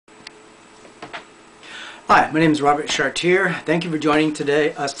Hi, my name is Robert Chartier. Thank you for joining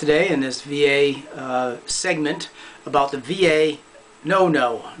us today in this VA segment about the VA no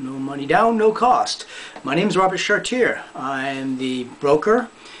money down, no cost. My name is Robert Chartier. I am the broker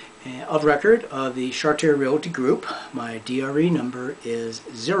of record of the Chartier Realty Group. My DRE number is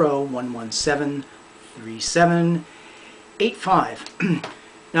 01173785.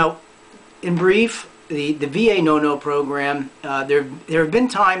 Now, in brief, the VA no-no program, there have been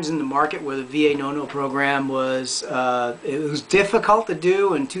times in the market where the VA no-no program was it was difficult to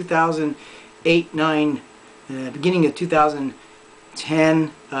do in 2008, 9, beginning of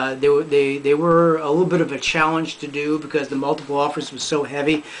 2010. They were a little bit of a challenge to do because the multiple offers was so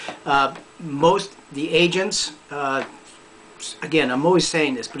heavy. The agents, again, I'm always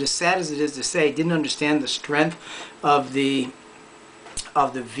saying this, but as sad as it is to say, didn't understand the strength of the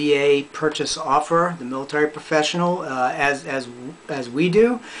VA purchase offer, the military professional, as we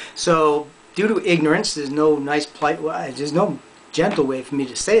do. So due to ignorance, there's no there's no gentle way for me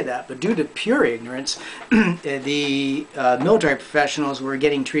to say that, but due to pure ignorance, the military professionals were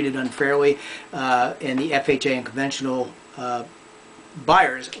getting treated unfairly, and the FHA and conventional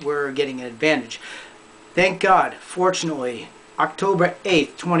buyers were getting an advantage. Thank God, fortunately, October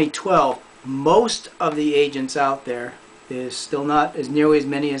 8th, 2012, most of the agents out there, is still not as nearly as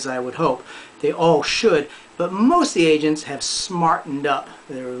many as I would hope. They all should, but most of the agents have smartened up.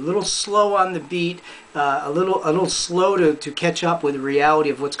 They're a little slow on the beat, a little slow to catch up with the reality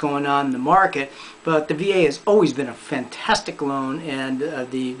of what's going on in the market. But the VA has always been a fantastic loan, and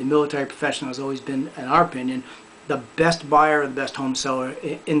the military professional has always been, in our opinion, the best buyer, the best home seller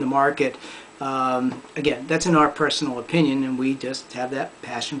in the market. Again, that's in our personal opinion, and we just have that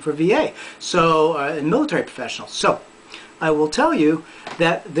passion for VA. So, military professionals. So, I will tell you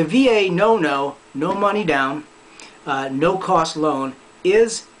that the VA no money down, no cost loan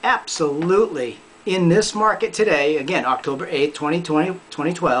is absolutely in this market today, again, October 8th,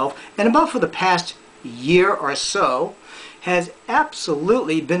 2012, and about for the past year or so, has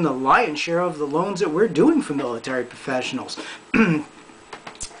absolutely been the lion's share of the loans that we're doing for military professionals.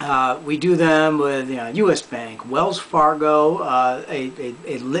 We do them with U.S. Bank, Wells Fargo,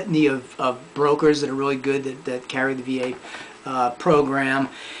 a litany of brokers that are really good that carry the VA program.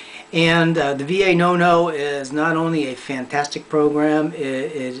 And the VA no is not only a fantastic program,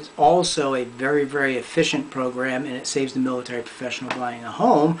 it is also a very, very efficient program, and it saves the military professional buying a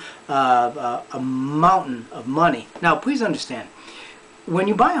home a mountain of money. Now, please understand, when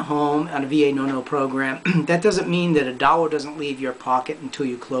you buy a home on a VA no program, that doesn't mean that a dollar doesn't leave your pocket until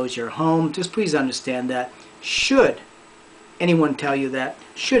you close your home. Just please understand that. Should anyone tell you that,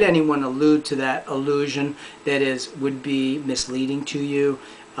 should anyone allude to that illusion that would be misleading to you,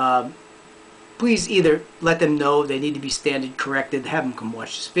 please either let them know they need to be standard corrected, have them come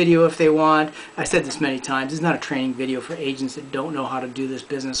watch this video if they want. I said this many times, it's not a training video for agents that don't know how to do this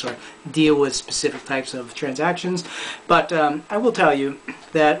business or deal with specific types of transactions. But I will tell you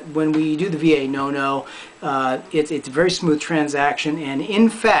that when we do the VA no it's a very smooth transaction, and in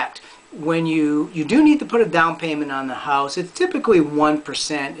fact, when you do need to put a down payment on the house, it's typically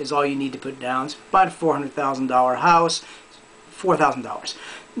 1% is all you need to put down. It's about a $400,000 house, $4,000.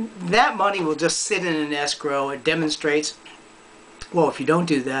 That money will just sit in an escrow. It demonstrates, well, if you don't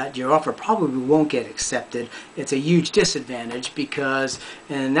do that, your offer probably won't get accepted. It's a huge disadvantage because,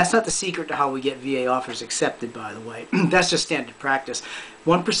 and that's not the secret to how we get VA offers accepted, by the way. That's just standard practice.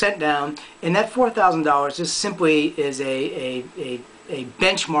 1% down, and that $4,000 just simply is a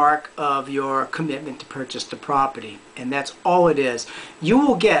benchmark of your commitment to purchase the property, and that's all it is. You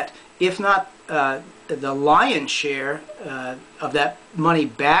will get, if not the lion's share of that money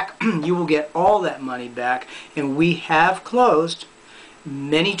back, you will get all that money back, and we have closed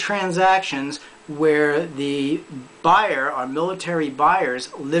many transactions where the buyer, our military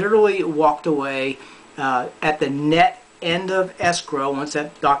buyers, literally walked away at the net end of escrow. Once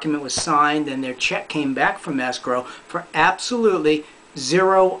that document was signed and their check came back from escrow, for absolutely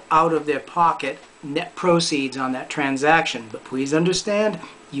zero out of their pocket net proceeds on that transaction. But please understand,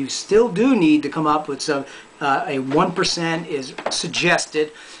 you still do need to come up with some, a 1% is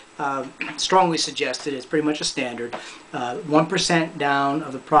suggested, strongly suggested, it's pretty much a standard, 1% down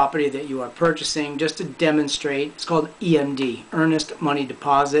of the property that you are purchasing, just to demonstrate. It's called EMD, Earnest Money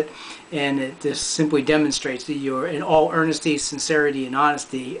Deposit, and it just simply demonstrates that you're, in all earnesty, sincerity, and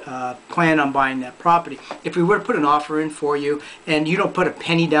honesty, plan on buying that property. If we were to put an offer in for you and you don't put a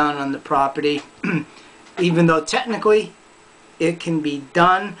penny down on the property, even though technically it can be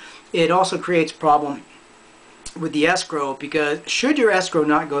done, it also creates a problem with the escrow, because should your escrow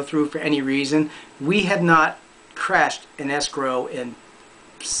not go through for any reason, we have not crashed an escrow in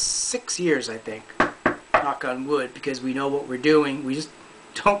 6 years, I think. knock on wood, because we know what we're doing. We just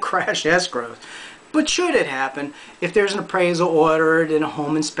don't crash escrows. But should it happen, if there's an appraisal ordered and a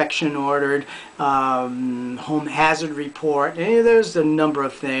home inspection ordered, home hazard report, there's a number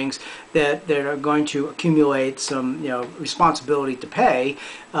of things that are going to accumulate some responsibility to pay.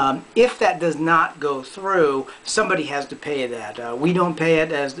 If that does not go through, somebody has to pay that. We don't pay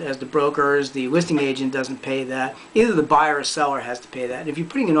it as the brokers. The listing agent doesn't pay that. Either the buyer or seller has to pay that. And if you're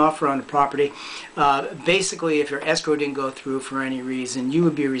putting an offer on the property, basically if your escrow didn't go through for any reason, you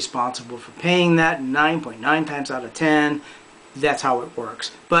would be responsible for paying that. 9.9 times out of 10, that's how it works.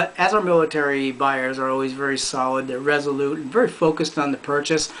 But as our military buyers are always very solid, they're resolute and very focused on the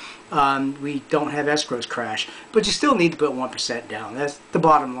purchase, we don't have escrows crash. But you still need to put 1% down. That's the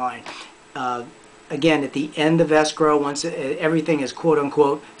bottom line. Again, at the end of escrow, once everything is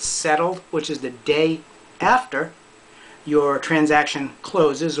quote-unquote settled, which is the day after your transaction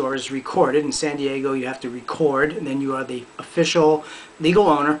closes or is recorded. In San Diego, you have to record, and then you are the official legal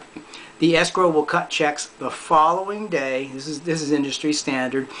owner. The escrow will cut checks the following day. This is industry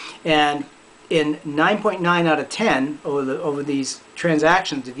standard, and in 9.9 out of 10 over these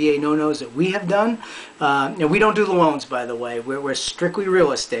transactions, the VA no-nos that we have done, we don't do the loans, by the way. We're strictly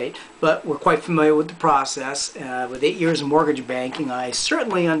real estate, but we're quite familiar with the process. With 8 years of mortgage banking, I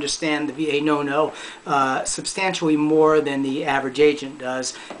certainly understand the VA no-no substantially more than the average agent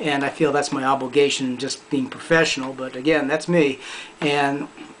does, and I feel that's my obligation, just being professional. But again, that's me, and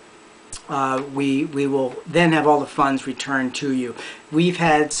we will then have all the funds returned to you. We've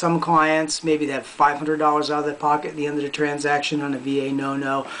had some clients maybe that have $500 out of their pocket at the end of the transaction on a VA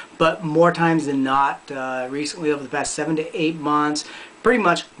no-no, but more times than not, recently over the past 7 to 8 months, pretty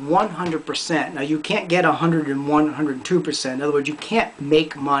much 100%. Now you can't get 101, 102%. In other words, you can't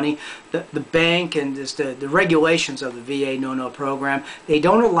make money. The bank and just the regulations of the VA no-no program, they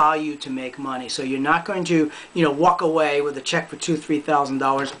don't allow you to make money. So you're not going to walk away with a check for $2,000,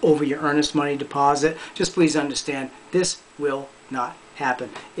 $3,000 over your earnest money deposit. Just please understand, this will not happen.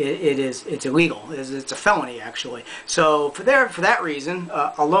 It's illegal. It's a felony, actually. So for that reason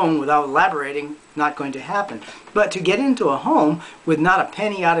alone, without elaborating, not going to happen. But to get into a home with not a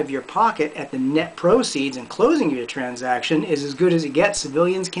penny out of your pocket at the net proceeds and closing your transaction is as good as it gets.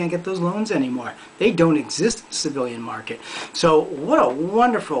 Civilians can't get those loans anymore. They don't exist in the civilian market. So what a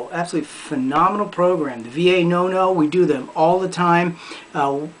wonderful, absolutely phenomenal program. The VA no-no, we do them all the time.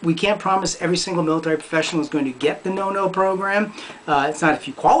 We can't promise every single military professional is going to get the no-no program. It's not if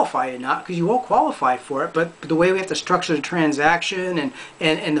you qualify or not, because you won't qualify for it, but the way we have to structure the transaction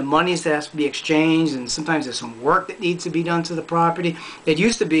and the monies that has to be exchanged, and sometimes there's some work that needs to be done to the property. It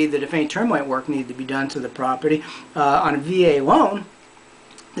used to be that if any termite work needed to be done to the property on a VA loan,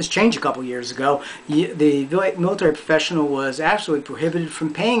 this changed a couple years ago. The military professional was absolutely prohibited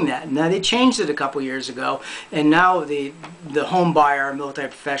from paying that. Now they changed it a couple years ago, and now the home buyer, military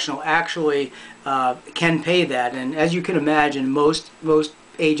professional, actually can pay that. And as you can imagine, most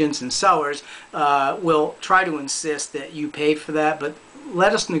agents and sellers will try to insist that you pay for that, but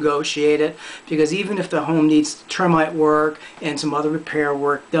let us negotiate it, because even if the home needs termite work and some other repair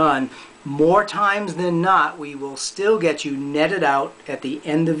work done, more times than not, we will still get you netted out at the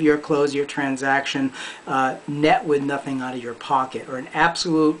end of your close, your transaction, net with nothing out of your pocket, or an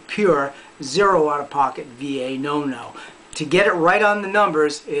absolute pure zero out-of-pocket VA no-no. To get it right on the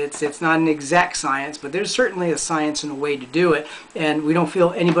numbers, it's not an exact science, but there's certainly a science and a way to do it, and we don't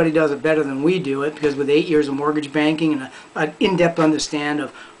feel anybody does it better than we do it, because with 8 years of mortgage banking and an in-depth understand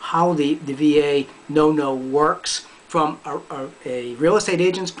of how the VA no-no works from a real estate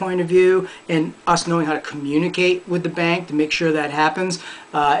agent's point of view, and us knowing how to communicate with the bank to make sure that happens,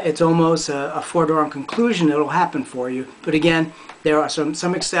 it's almost a foregone conclusion it'll happen for you. But again, there are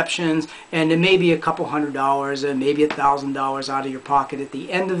some exceptions, and it may be a couple $100 and maybe $1,000 out of your pocket at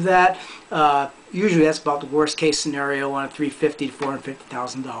the end of that. Usually that's about the worst case scenario on a $350,000 to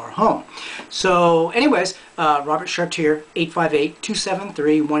 $450,000 home. So anyways, Robert Chartier,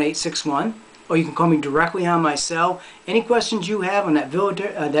 858-273-1861. Or you can call me directly on my cell. Any questions you have on that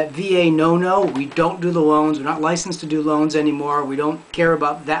VA no-no, we don't do the loans. We're not licensed to do loans anymore. We don't care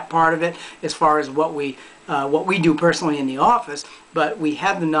about that part of it as far as what we do personally in the office, but we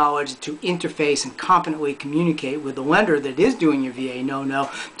have the knowledge to interface and competently communicate with the lender that is doing your VA no-no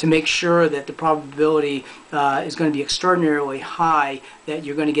to make sure that the probability is going to be extraordinarily high that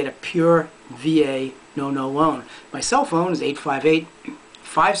you're going to get a pure VA no-no loan. My cell phone is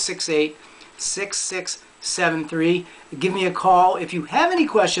 858-568-6673. Give me a call if you have any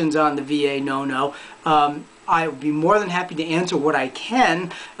questions on the VA no-no. I would be more than happy to answer what I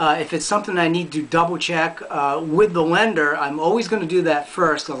can. If it's something I need to double check with the lender, I'm always going to do that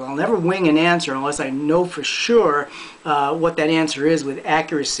first, because I'll never wing an answer unless I know for sure what that answer is with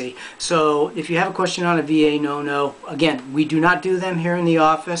accuracy. So if you have a question on a VA no-no, again, we do not do them here in the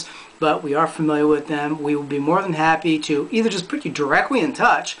office, but we are familiar with them. We will be more than happy to either just put you directly in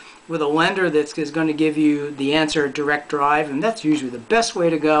touch with a lender that is going to give you the answer direct drive, and that's usually the best way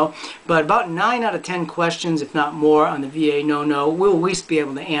to go. But about 9 out of 10 questions, if not more, on the VA no-no, we'll at least be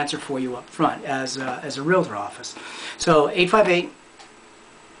able to answer for you up front as a realtor office. So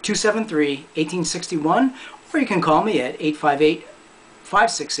 858-273-1861, or you can call me at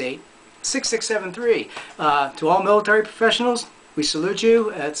 858-568-6673. To all military professionals, we salute you.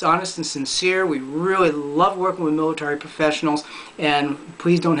 It's honest and sincere. We really love working with military professionals, and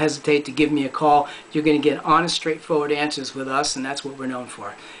please don't hesitate to give me a call. You're going to get honest, straightforward answers with us, and that's what we're known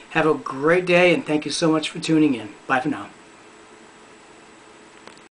for. Have a great day, and thank you so much for tuning in. Bye for now.